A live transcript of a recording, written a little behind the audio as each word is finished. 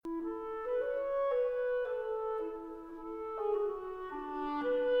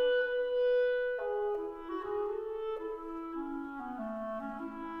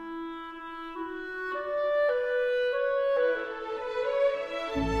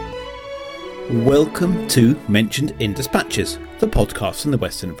Welcome to Mentioned in Dispatches, the podcast from the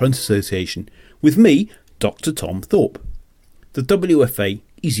Western Front Association, with me, Dr. Tom Thorpe. The WFA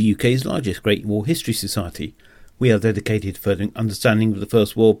is the UK's largest Great War History Society. We are dedicated to furthering understanding of the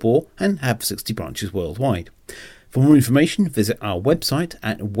First World War and have 60 branches worldwide. For more information, visit our website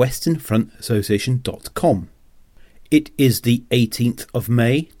at westernfrontassociation.com. It is the 18th of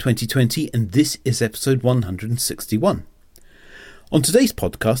May 2020 and this is episode 161. On today's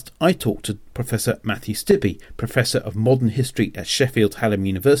podcast, I talked to Professor Matthew Stibbe, Professor of Modern History at Sheffield Hallam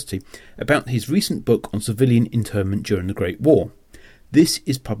University, about his recent book on civilian internment during the Great War. This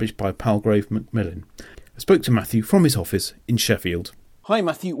is published by Palgrave Macmillan. I spoke to Matthew from his office in Sheffield. Hi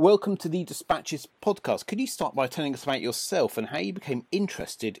Matthew, welcome to the Dispatches podcast. Could you start by telling us about yourself and how you became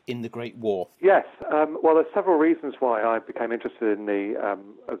interested in the Great War? Yes, well, there's several reasons why I became interested in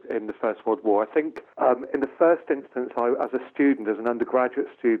the First World War. I think in the first instance, as a student, as an undergraduate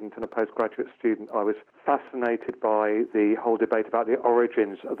student and a postgraduate student, I was fascinated by the whole debate about the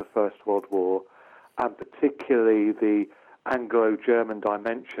origins of the First World War, and particularly the Anglo-German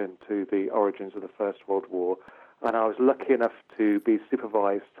dimension to the origins of the First World War. And I was lucky enough to be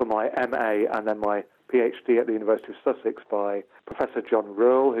supervised for my MA and then my PhD at the University of Sussex by Professor John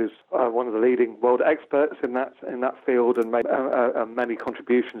Röhrl, who's one of the leading world experts in that field and made many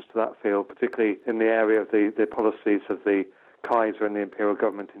contributions to that field, particularly in the area of the policies of the Kaiser and the imperial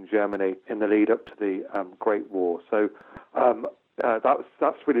government in Germany in the lead up to the Great War. So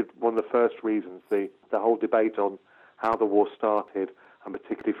that's really one of the first reasons, the whole debate on how the war started, and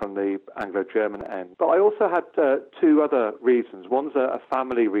particularly from the Anglo-German end. But I also had two other reasons. One's a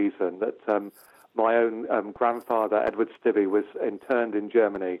family reason, that my own grandfather, Edward Stibbe, was interned in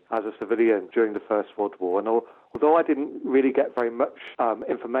Germany as a civilian during the First World War. And although I didn't really get very much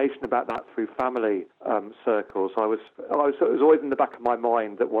information about that through family circles, it was always in the back of my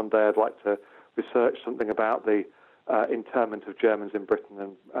mind that one day I'd like to research something about the internment of Germans in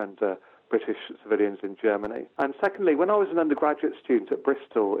Britain and British civilians in Germany. And secondly, when I was an undergraduate student at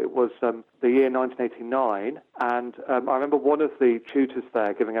Bristol, it was the year 1989, and I remember one of the tutors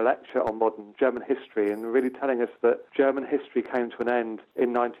there giving a lecture on modern German history and really telling us that German history came to an end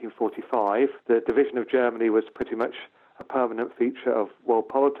in 1945. The division of Germany was pretty much a permanent feature of world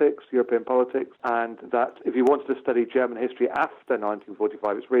politics, European politics, and that if you wanted to study German history after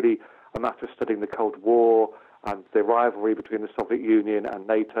 1945, it's really a matter of studying the Cold War and the rivalry between the Soviet Union and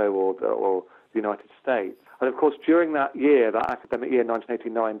NATO or the United States. And of course, during that year, that academic year,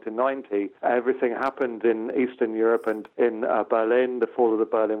 1989 to 90, everything happened in Eastern Europe and in Berlin, the fall of the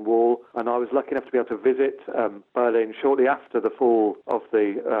Berlin Wall. And I was lucky enough to be able to visit Berlin shortly after the fall of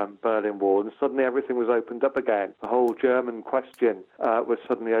the Berlin Wall. And suddenly everything was opened up again. The whole German question was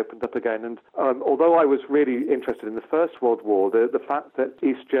suddenly opened up again. And although I was really interested in the First World War, the fact that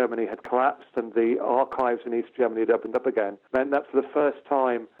East Germany had collapsed and the archives in East Germany had opened up again meant that for the first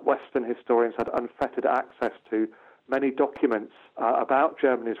time, Western historians had unfettered access to many documents about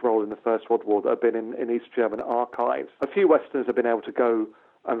Germany's role in the First World War that have been in East German archives. A few Westerners have been able to go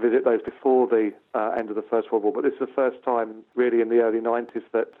and visit those before the end of the First World War, but this is the first time really in the early 90s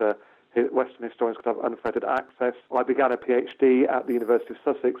that Western historians could have unfettered access. I began a PhD at the University of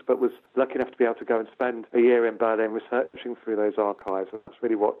Sussex, but was lucky enough to be able to go and spend a year in Berlin researching through those archives. And that's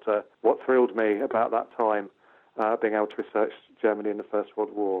really what thrilled me about that time, being able to research Germany in the First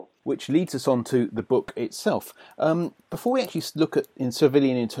World War. Which leads us on to the book itself. Before we actually look at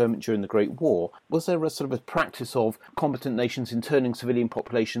civilian internment during the Great War, was there a sort of a practice of competent nations interning civilian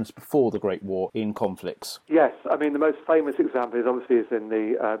populations before the Great War in conflicts? Yes, I mean the most famous example is in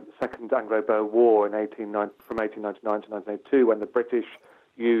the Second Anglo-Boer War from 1899 to 1902, when the British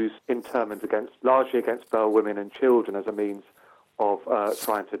used internment largely against Boer women and children as a means of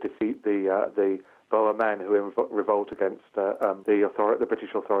trying to defeat the Boer men who revolt against the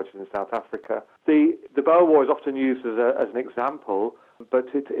British authorities in South Africa. The Boer War is often used as an example, but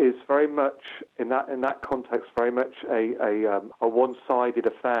it is very much in that context very much a one-sided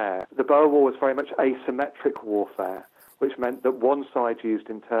affair. The Boer War was very much asymmetric warfare, which meant that one side used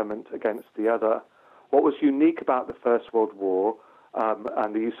internment against the other. What was unique about the First World War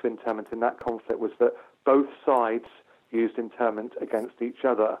and the use of internment in that conflict was that both sides used internment against each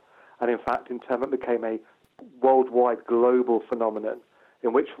other. And in fact, internment became a worldwide global phenomenon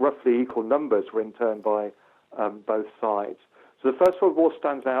in which roughly equal numbers were interned by both sides. So the First World War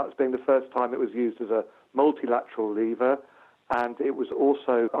stands out as being the first time it was used as a multilateral lever, and it was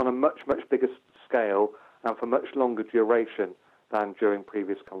also on a much, much bigger scale and for much longer duration than during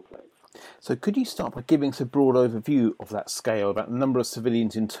previous conflicts. So could you start by giving us a broad overview of that scale, about the number of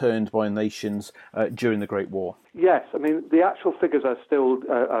civilians interned by nations during the Great War? Yes, I mean, the actual figures are still,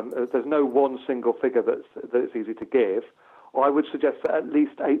 there's no one single figure that's easy to give. I would suggest that at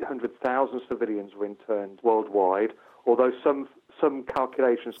least 800,000 civilians were interned worldwide, although some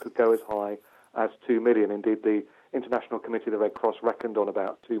calculations could go as high as 2 million. Indeed, the International Committee of the Red Cross reckoned on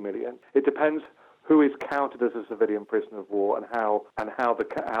about 2 million. It depends who is counted as a civilian prisoner of war and how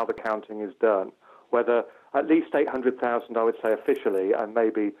the counting is done. Whether at least 800,000, I would say officially, and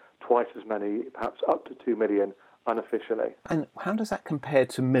maybe twice as many, perhaps up to 2 million unofficially. And how does that compare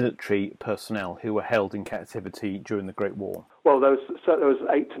to military personnel who were held in captivity during the Great War? Well, there was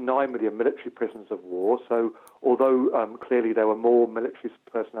 8 to 9 million military prisoners of war. So although clearly there were more military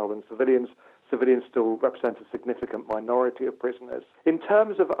personnel than civilians still represent a significant minority of prisoners. In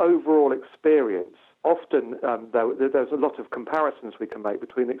terms of overall experience, often there's a lot of comparisons we can make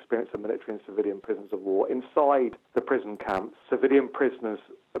between the experience of military and civilian prisoners of war. Inside the prison camps, civilian prison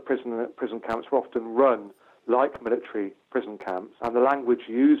camps were often run like military prison camps, and the language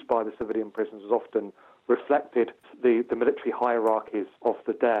used by the civilian prisoners often reflected the military hierarchies of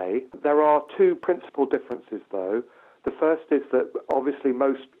the day. There are two principal differences, though. The first is that obviously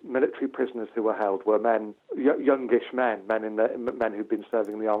most military prisoners who were held were men, youngish men who'd been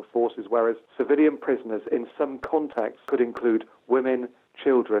serving in the armed forces, whereas civilian prisoners in some contexts could include women,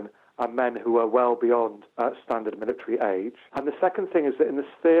 children, and men who were well beyond standard military age. And the second thing is that in the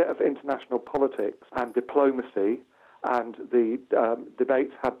sphere of international politics and diplomacy and the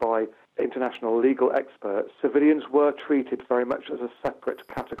debates had by international legal experts, civilians were treated very much as a separate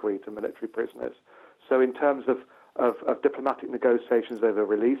category to military prisoners. So in terms of diplomatic negotiations over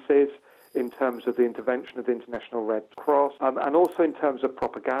releases, in terms of the intervention of the International Red Cross, and also in terms of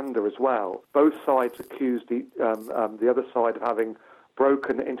propaganda as well. Both sides accused the other side of having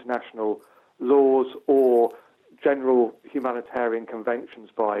broken international laws or general humanitarian conventions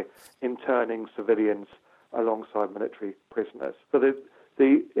by interning civilians alongside military prisoners. So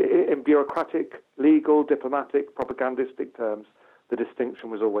in bureaucratic, legal, diplomatic, propagandistic terms, the distinction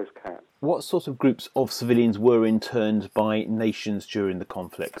was always kept. What sort of groups of civilians were interned by nations during the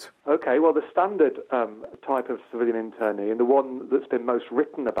conflict? Okay, well, the standard type of civilian internee, and the one that's been most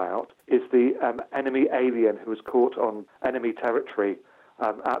written about, is the enemy alien who was caught on enemy territory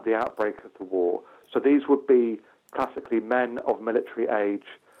at the outbreak of the war. So these would be classically men of military age,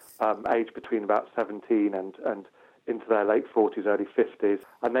 aged between about 17 and into their late 40s, early 50s,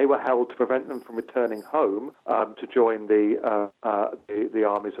 and they were held to prevent them from returning home to join the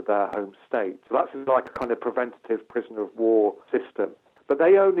armies of their home state. So that's like a kind of preventative prisoner of war system. But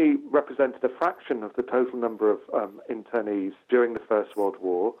they only represented a fraction of the total number of internees during the First World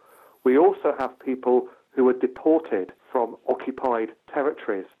War. We also have people who were deported from occupied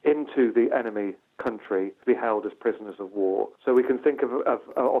territories into the enemy country to be held as prisoners of war. So we can think of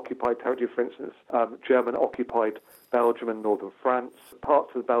occupied territory, for instance, German-occupied Belgium and northern France,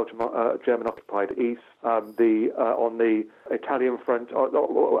 parts of Belgium, German-occupied East, on the Italian front,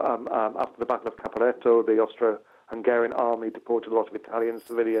 after the Battle of Caporetto, the Austro-Hungarian army deported a lot of Italian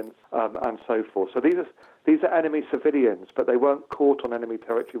civilians, and so forth. So these are enemy civilians, but they weren't caught on enemy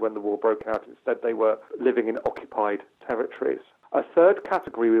territory when the war broke out. Instead, they were living in occupied territories. A third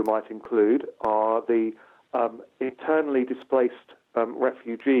category we might include are the internally displaced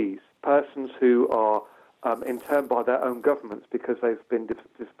refugees, persons who are interned by their own governments because they've been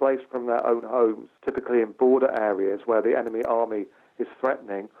displaced from their own homes, typically in border areas where the enemy army is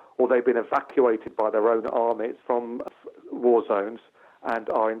threatening, or they've been evacuated by their own armies from war zones and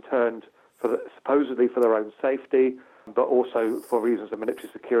are interned supposedly for their own safety, but also for reasons of military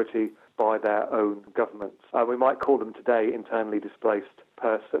security by their own governments. We might call them today internally displaced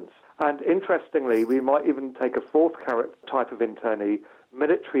persons. And interestingly, we might even take a fourth type of internee.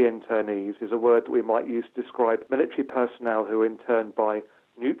 Military internees is a word that we might use to describe military personnel who are interned by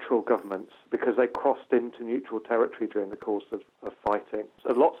neutral governments because they crossed into neutral territory during the course of fighting.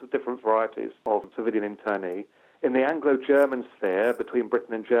 So lots of different varieties of civilian internee. In the Anglo-German sphere, between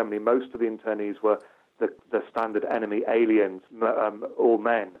Britain and Germany, most of the internees were the standard enemy aliens, all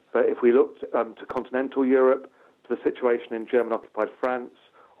men. But if we looked to continental Europe, to the situation in German-occupied France,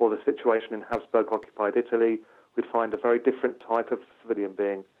 or the situation in Habsburg-occupied Italy, we'd find a very different type of civilian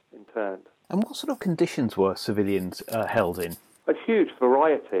being interned. And what sort of conditions were civilians held in? A huge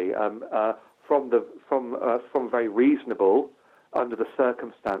variety, from very reasonable under the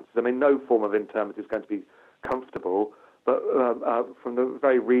circumstances. I mean, no form of internment is going to be comfortable, but from the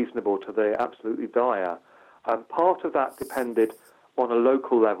very reasonable to the absolutely dire. Part of that depended on a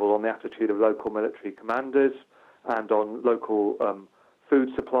local level, on the attitude of local military commanders, and on local food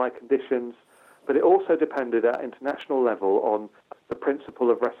supply conditions. But it also depended at international level on the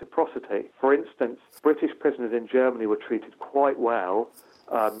principle of reciprocity. For instance, British prisoners in Germany were treated quite well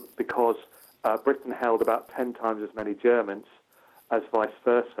because Britain held about 10 times as many Germans as vice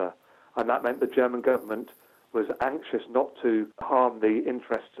versa. And that meant the German government was anxious not to harm the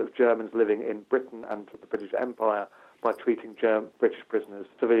interests of Germans living in Britain and the British Empire by treating British prisoners,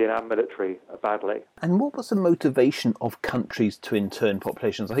 civilian and military, badly. And what was the motivation of countries to intern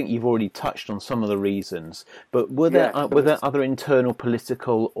populations? I think you've already touched on some of the reasons, but were there other internal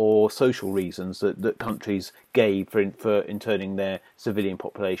political or social reasons that countries gave for interning their civilian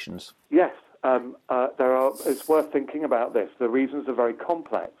populations? Yes. There are. It's worth thinking about this. The reasons are very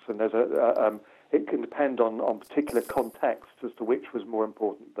complex, and there's it can depend on particular contexts as to which was more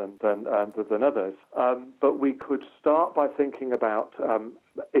important than others. But we could start by thinking about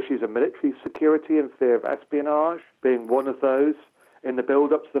issues of military security and fear of espionage being one of those. In the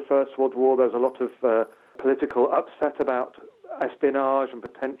build-up to the First World War, there was a lot of political upset about espionage and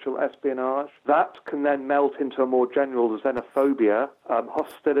potential espionage. That can then melt into a more general xenophobia,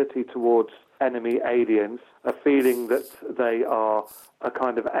 hostility towards enemy aliens, a feeling that they are a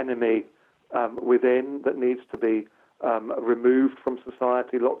kind of enemy within that needs to be removed from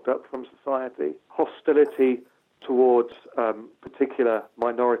society, locked up from society, hostility towards particular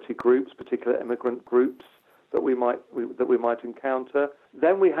minority groups, particular immigrant groups that we might encounter.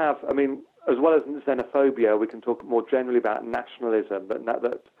 Then we have, as well as xenophobia, we can talk more generally about nationalism, but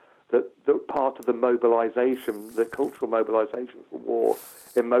that part of the mobilization, the cultural mobilization for war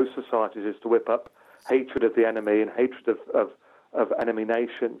in most societies is to whip up hatred of the enemy and hatred of enemy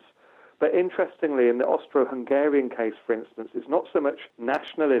nations. But interestingly, in the Austro-Hungarian case, for instance, it's not so much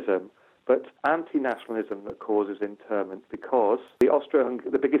nationalism, but anti-nationalism that causes internment, because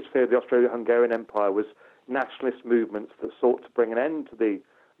the biggest fear of the Austro-Hungarian Empire was nationalist movements that sought to bring an end to the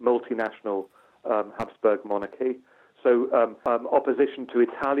multinational Habsburg monarchy. So opposition to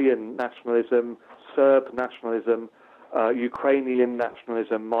Italian nationalism, Serb nationalism, Ukrainian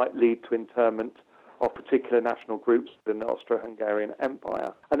nationalism might lead to internment of particular national groups within the Austro-Hungarian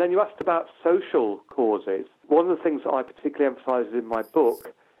Empire. And then you asked about social causes. One of the things that I particularly emphasize in my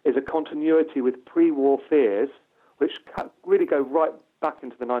book is a continuity with pre-war fears, which really go right back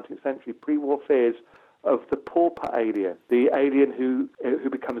into the 19th century, pre-war fears of the pauper alien, the alien who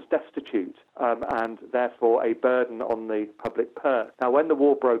becomes destitute and therefore a burden on the public purse. Now, when the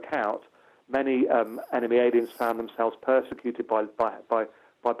war broke out, many enemy aliens found themselves persecuted by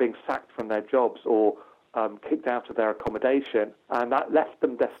being sacked from their jobs or kicked out of their accommodation, and that left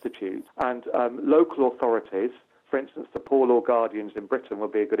them destitute. And local authorities, for instance, the Poor Law Guardians in Britain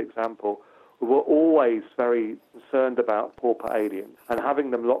would be a good example, were always very concerned about pauper aliens, and having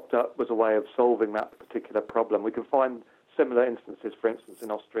them locked up was a way of solving that particular problem. We can find similar instances, for instance,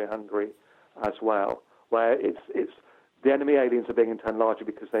 in Austria-Hungary as well, where it's the enemy aliens are being interned largely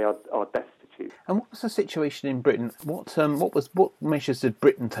because they are destitute. And what was the situation in Britain? What measures did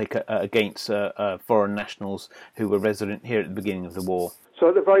Britain take against foreign nationals who were resident here at the beginning of the war? So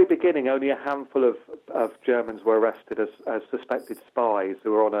at the very beginning, only a handful of Germans were arrested as suspected spies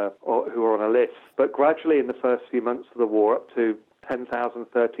who were on a list. But gradually, in the first few months of the war, up to 10,000,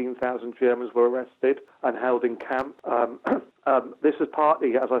 13,000 Germans were arrested and held in camp. This is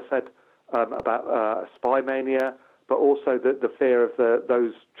partly, as I said, about spy mania, but also the fear of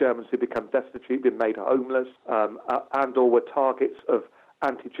those Germans who become destitute, been made homeless, and or were targets of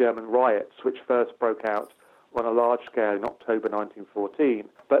anti-German riots, which first broke out on a large scale in October 1914.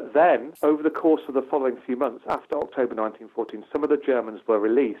 But then, over the course of the following few months after October 1914, some of the Germans were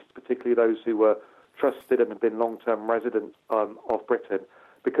released, particularly those who were trusted and had been long-term residents of Britain,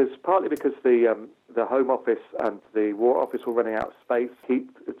 partly because the Home Office and the War Office were running out of space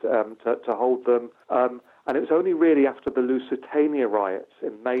to hold them. And it was only really after the Lusitania riots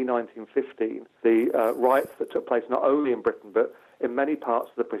in May 1915, the riots that took place not only in Britain but in many parts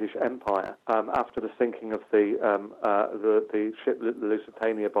of the British Empire, after the sinking of the ship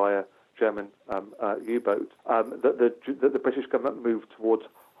Lusitania by a German U-boat, that the British government moved towards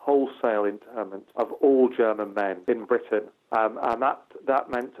wholesale internment of all German men in Britain. And that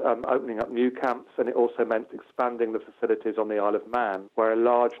meant opening up new camps, and it also meant expanding the facilities on the Isle of Man, where a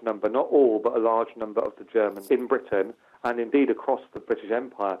large number, not all, but a large number of the Germans in Britain, and indeed across the British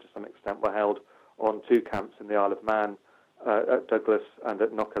Empire to some extent, were held on two camps in the Isle of Man, at Douglas and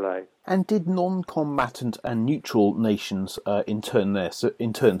at Nockelaye. And did non-combatant and neutral nations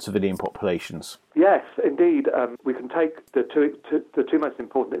intern civilian populations? Yes, indeed. We can take the two most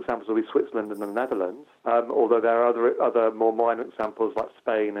important examples will be Switzerland and the Netherlands, although there are other more minor examples like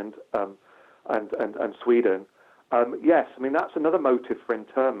Spain and Sweden. Yes, I mean, that's another motive for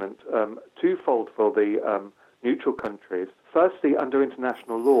internment, twofold for the neutral countries. Firstly, under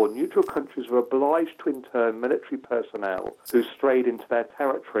international law, neutral countries were obliged to intern military personnel who strayed into their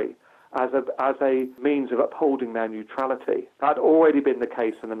territory as a means of upholding their neutrality. That had already been the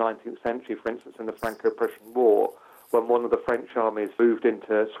case in the 19th century, for instance, in the Franco-Prussian War, when one of the French armies moved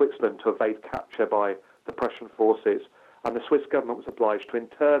into Switzerland to evade capture by the Prussian forces, and the Swiss government was obliged to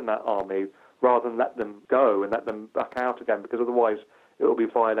intern that army rather than let them go and let them back out again, because otherwise it will be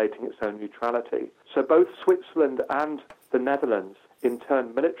violating its own neutrality. So both Switzerland and the Netherlands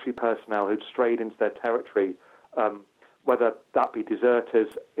interned military personnel who'd strayed into their territory, whether that be deserters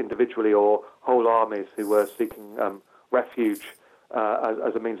individually or whole armies who were seeking refuge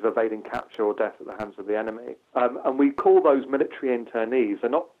as a means of evading capture or death at the hands of the enemy. And we call those military internees. They're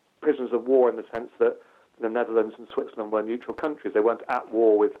not prisoners of war in the sense that the Netherlands and Switzerland were neutral countries. They weren't at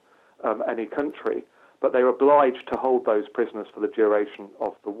war with any country, but they were obliged to hold those prisoners for the duration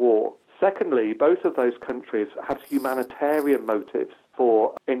of the war. Secondly, both of those countries had humanitarian motives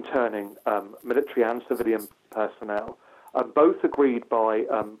for interning military and civilian personnel, and both agreed by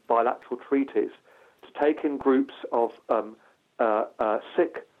bilateral treaties to take in groups of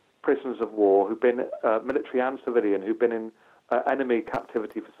sick prisoners of war who've been military and civilian, who've been in enemy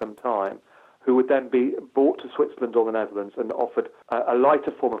captivity for some time, who would then be brought to Switzerland or the Netherlands and offered a lighter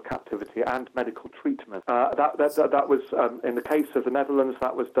form of captivity and medical treatment. That was, in the case of the Netherlands,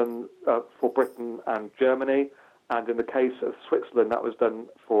 that was done for Britain and Germany, and in the case of Switzerland, that was done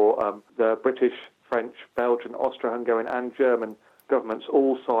for the British, French, Belgian, Austro-Hungarian and German governments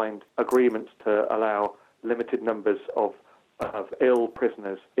all signed agreements to allow limited numbers of ill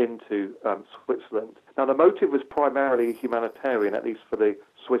prisoners into Switzerland. Now, the motive was primarily humanitarian, at least for the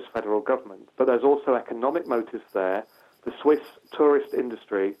Swiss federal government, but there's also economic motives there. The Swiss tourist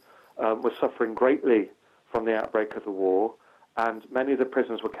industry was suffering greatly from the outbreak of the war, and many of the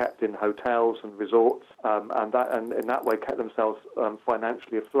prisoners were kept in hotels and resorts, and in that way kept themselves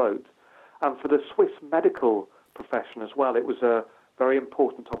financially afloat. And for the Swiss medical profession as well, it was a very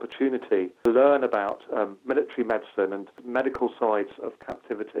important opportunity to learn about military medicine and medical sides of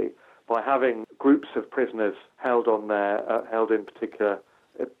captivity by having groups of prisoners held in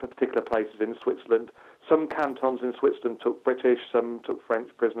particular places in Switzerland. Some cantons in Switzerland took British, some took French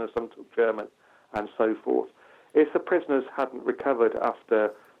prisoners, some took German, and so forth. If the prisoners hadn't recovered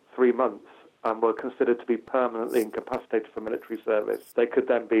after 3 months and were considered to be permanently incapacitated for military service, they could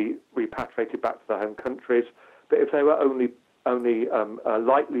then be repatriated back to their home countries. But if they were only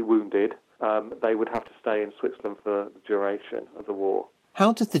lightly wounded, they would have to stay in Switzerland for the duration of the war.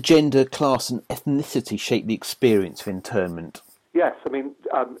 How did the gender, class and ethnicity shape the experience of internment? Yes, I mean,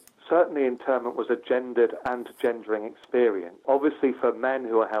 certainly internment was a gendered and gendering experience. Obviously, for men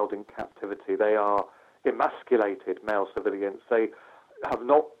who are held in captivity, they are emasculated male civilians. They have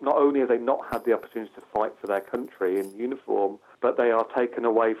not only have they not had the opportunity to fight for their country in uniform, but they are taken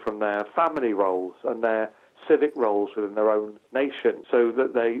away from their family roles and their civic roles within their own nation, so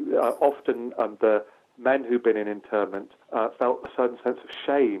that they often, the men who've been in internment, felt a certain sense of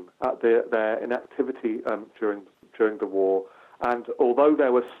shame at their inactivity during the war. And although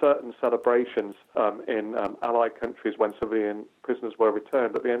there were certain celebrations in Allied countries when civilian prisoners were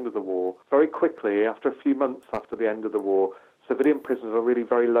returned at the end of the war, very quickly, after a few months after the end of the war, civilian prisoners were really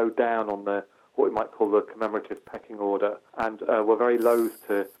very low down on what we might call the commemorative pecking order, and were very loath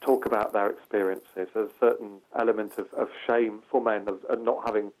to talk about their experiences. There's a certain element of shame for men of not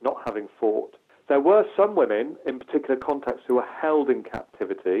having fought. There were some women, in particular contexts, who were held in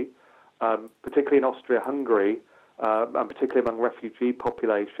captivity, particularly in Austria-Hungary, and particularly among refugee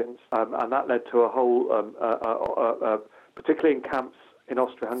populations, and that led to a whole, particularly in camps in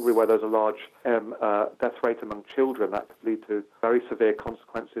Austria-Hungary where there's a large death rate among children, that could lead to very severe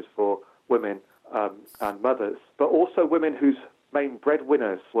consequences for women and mothers, but also women whose main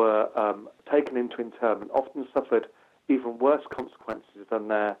breadwinners were taken into internment often suffered even worse consequences than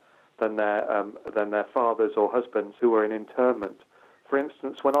their fathers or husbands who were in internment. For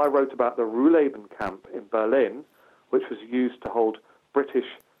instance, when I wrote about the Ruhleben camp in Berlin, which was used to hold British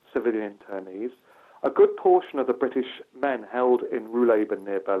civilian internees, a good portion of the British men held in Ruhleben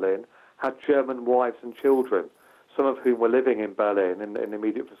near Berlin had German wives and children, some of whom were living in Berlin in the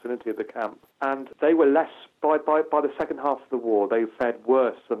immediate vicinity of the camp. And they were less, by the second half of the war, they fared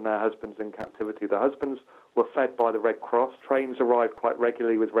worse than their husbands in captivity. The husbands were fed by the Red Cross. Trains arrived quite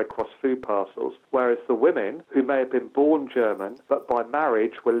regularly with Red Cross food parcels, whereas the women, who may have been born German, but by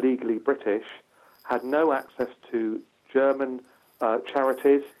marriage were legally British, had no access to German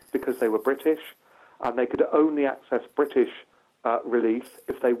charities because they were British, and they could only access British relief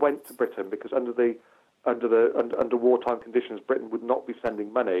if they went to Britain, because under the under wartime conditions, Britain would not be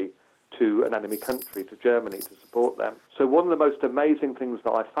sending money to an enemy country, to Germany, to support them. So one of the most amazing things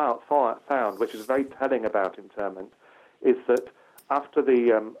that I found, which is very telling about internment, is that after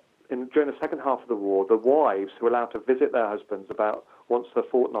during the second half of the war, the wives who were allowed to visit their husbands about once a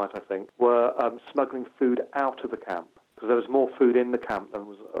fortnight, I think, were smuggling food out of the camp, because there was more food in the camp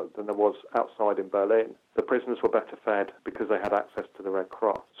than there was outside in Berlin. The prisoners were better fed because they had access to the Red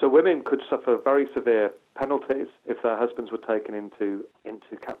Cross. So women could suffer very severe penalties if their husbands were taken into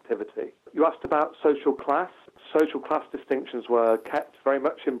captivity. You asked about social class. Social class distinctions were kept very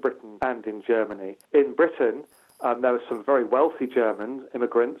much in Britain and in Germany. In Britain, there were some very wealthy German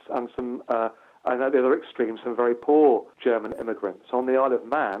immigrants and some, and at the other extreme, some very poor German immigrants. On the Isle of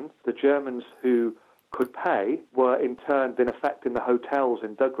Man, the Germans who could pay were interned in effect in the hotels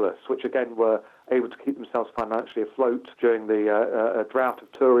in Douglas, which again were able to keep themselves financially afloat during the drought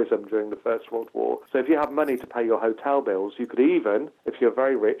of tourism during the First World War. So if you have money to pay your hotel bills, you could even, if you're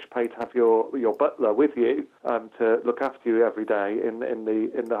very rich, pay to have your butler with you to look after you every day in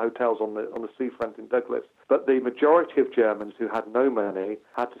the hotels on the seafront in Douglas. But the majority of Germans who had no money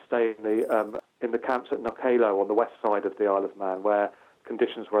had to stay in the camps at Knockalo on the west side of the Isle of Man, where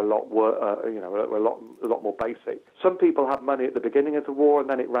conditions were a lot more basic. Some people had money at the beginning of the war, and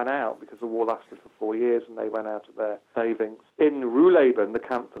then it ran out because the war lasted for 4 years, and they ran out of their savings. In Ruhleben, the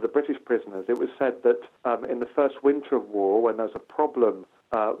camp for the British prisoners, it was said that in the first winter of war, when there was a problem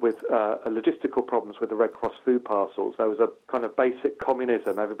with logistical problems with the Red Cross food parcels, there was a kind of basic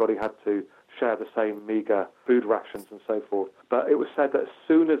communism. Everybody had to share the same meagre food rations and so forth. But it was said that as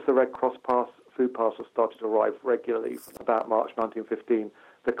soon as the Red Cross food parcels started to arrive regularly from about March 1915,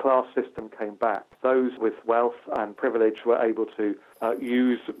 the class system came back. Those with wealth and privilege were able to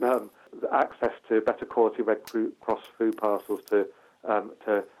use access to better quality Red Cross food parcels to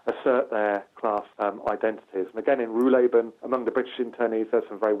assert their class identities. And again, in Ruhleben, among the British internees, there's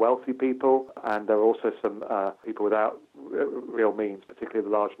some very wealthy people, and there are also some people without real means, particularly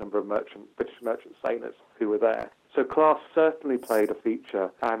the large number of British merchant sailors who were there. So class certainly played a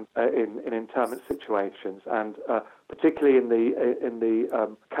feature and in internment situations, and particularly in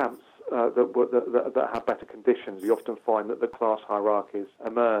the camps that have better conditions, you often find that the class hierarchies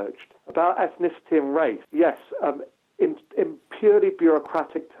emerged. About ethnicity and race, yes. In purely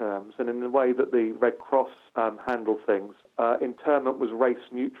bureaucratic terms, and in the way that the Red Cross handled things, internment was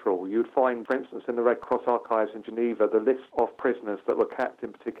race neutral. You'd find, for instance, in the Red Cross archives in Geneva, the list of prisoners that were kept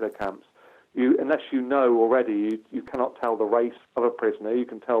in particular camps. Unless you know already, you cannot tell the race of a prisoner. You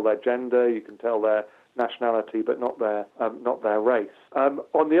can tell their gender, you can tell their nationality, but not their race.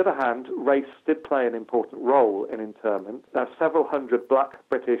 On the other hand, race did play an important role in internment. There are several hundred black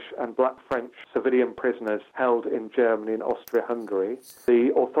British and black French civilian prisoners held in Germany and Austria-Hungary.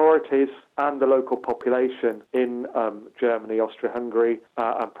 The authorities and the local population in Germany, Austria-Hungary,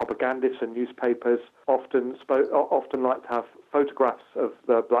 and propagandists and newspapers often like to have photographs of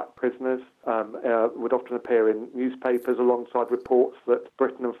the black prisoners, would often appear in newspapers alongside reports that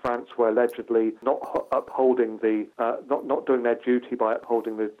Britain and France were allegedly not upholding not doing their duty by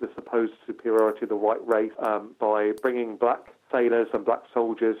upholding the supposed superiority of the white race by bringing black sailors and black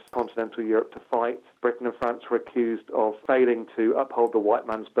soldiers to continental Europe to fight. Britain and France were accused of failing to uphold the white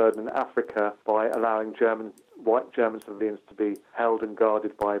man's burden in Africa by allowing white German civilians to be held and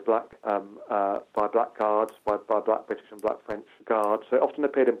guarded by black guards, by black British and black French guards. So it often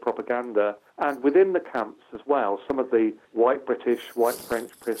appeared in propaganda. And within the camps as well, some of the white British, white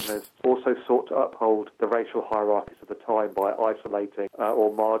French prisoners also sought to uphold the racial hierarchies of the time by isolating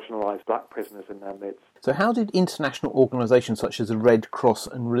or marginalised black prisoners in their midst. So how did international organisations such as the Red Cross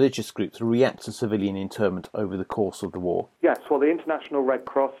and religious groups react to civilian internment over the course of the war? Yes, well, the International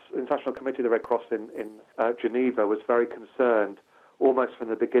Committee of the Red Cross in Geneva was very concerned almost from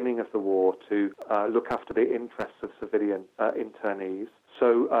the beginning of the war to look after the interests of civilian internees.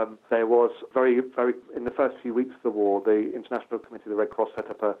 So there was in the first few weeks of the war, the International Committee of the Red Cross set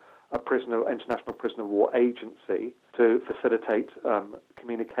up a international prisoner of war agency to facilitate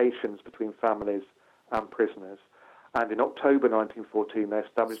communications between families and prisoners. And in October 1914, they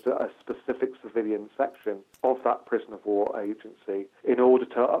established a specific civilian section of that prisoner of war agency in order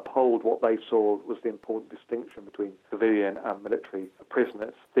to uphold what they saw was the important distinction between civilian and military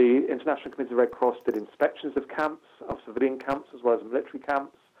prisoners. The International Committee of the Red Cross did inspections of camps, of civilian camps as well as military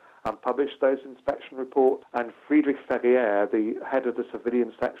camps, and published those inspection reports. And Friedrich Ferrier, the head of the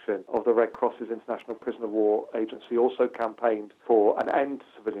civilian section of the Red Cross's International Prisoner of War Agency, also campaigned for an end to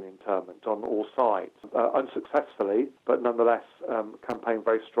civilian internment on all sides. Unsuccessfully, but nonetheless campaigned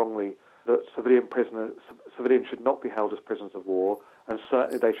very strongly that civilians should not be held as prisoners of war, and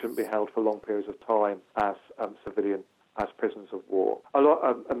certainly they shouldn't be held for long periods of time as as prisoners of war.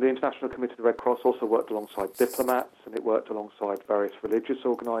 And the International Committee of the Red Cross also worked alongside diplomats, and it worked alongside various religious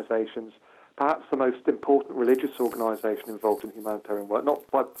organisations. Perhaps the most important religious organisation involved in humanitarian work, not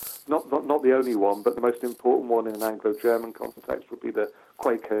the only one, but the most important one in an Anglo-German context would be the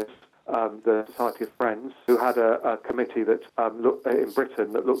Quakers, the Society of Friends, who had a committee that looked in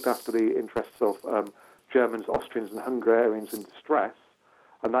Britain that looked after the interests of Germans, Austrians, and Hungarians in distress,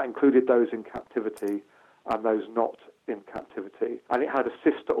 and that included those in captivity and those not in captivity. And it had a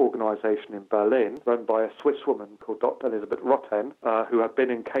sister organisation in Berlin run by a Swiss woman called Dr. Elisabeth Rotten, who had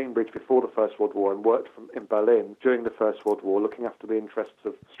been in Cambridge before the First World War and worked in Berlin during the First World War, looking after the interests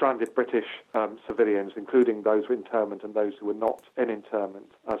of stranded British civilians, including those in internment and those who were not in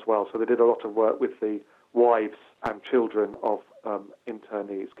internment as well. So they did a lot of work with the wives and children of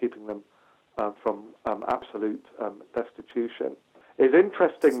internees, keeping them from absolute destitution. It's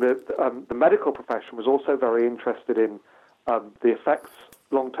interesting that the medical profession was also very interested in the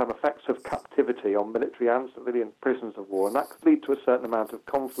long-term effects of captivity on military and civilian prisoners of war, and that could lead to a certain amount of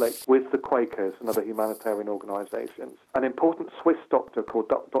conflict with the Quakers and other humanitarian organisations. An important Swiss doctor called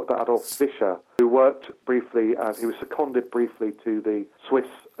Dr. Adolf Vischer, who worked briefly, he was seconded briefly to the Swiss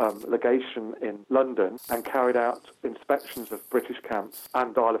legation in London and carried out inspections of British camps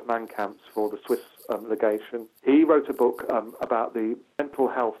and Isle of Man camps for the Swiss legation. He wrote a book about the mental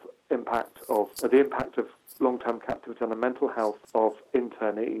health impact of long-term captivity on the mental health of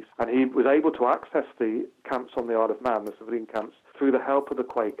internees, and he was able to access the camps on the Isle of Man, the civilian camps, through the help of the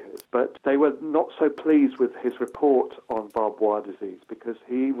Quakers. But they were not so pleased with his report on barbed wire disease, because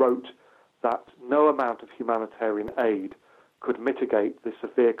he wrote that no amount of humanitarian aid could mitigate the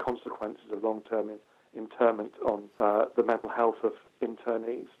severe consequences of long-term internment on the mental health of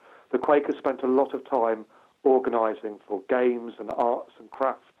internees. The Quakers spent a lot of time organising for games and arts and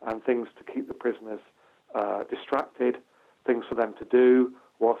crafts and things to keep the prisoners distracted, things for them to do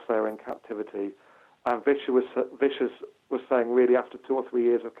whilst they're in captivity. And Vischer was saying, really, after 2 or 3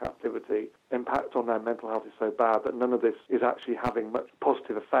 years of captivity, impact on their mental health is so bad that none of this is actually having much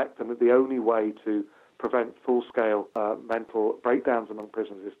positive effect, and that the only way to prevent full-scale mental breakdowns among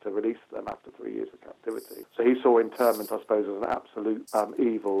prisoners is to release them after 3 years of captivity. So he saw internment, I suppose, as an absolute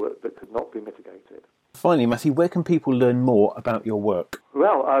evil that could not be mitigated. Finally, Matthew, where can people learn more about your work?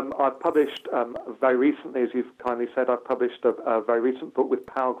 Well, I've published very recently, as you've kindly said, I've published a very recent book with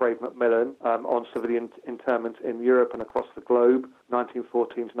Palgrave Macmillan on civilian internment in Europe and across the globe,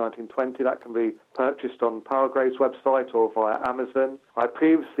 1914 to 1920. That can be purchased on Palgrave's website or via Amazon. I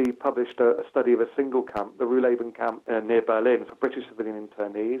previously published a study of a single camp, the Ruhleben camp near Berlin, for British civilian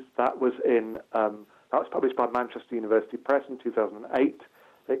internees. That was published by Manchester University Press in 2008.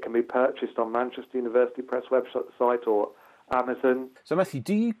 It can be purchased on Manchester University Press website or Amazon. So, Matthew,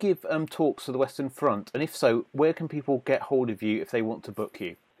 do you give talks for the Western Front? And if so, where can people get hold of you if they want to book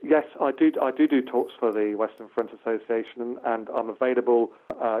you? Yes, I do talks for the Western Front Association, and I'm available.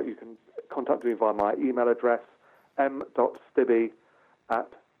 You can contact me via my email address,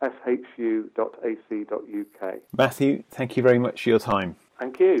 m.stibby@shu.ac.uk. Matthew, thank you very much for your time.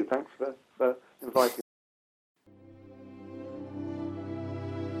 Thank you. Thanks for inviting me.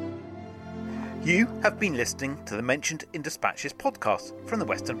 You have been listening to the Mentioned in Dispatches podcast from the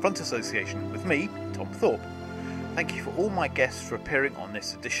Western Front Association with me, Tom Thorpe. Thank you for all my guests for appearing on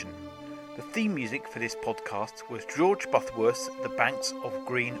this edition. The theme music for this podcast was George Butterworth's The Banks of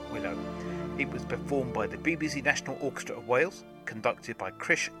Green Willow. It was performed by the BBC National Orchestra of Wales, conducted by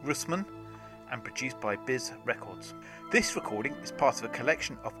Krish Russman, and produced by Biz Records. This recording is part of a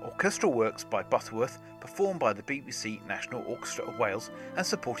collection of orchestral works by Butterworth performed by the BBC National Orchestra of Wales and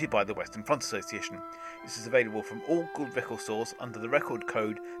supported by the Western Front Association. This is available from all good record stores under the record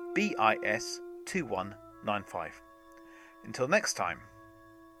code BIS2195. Until next time.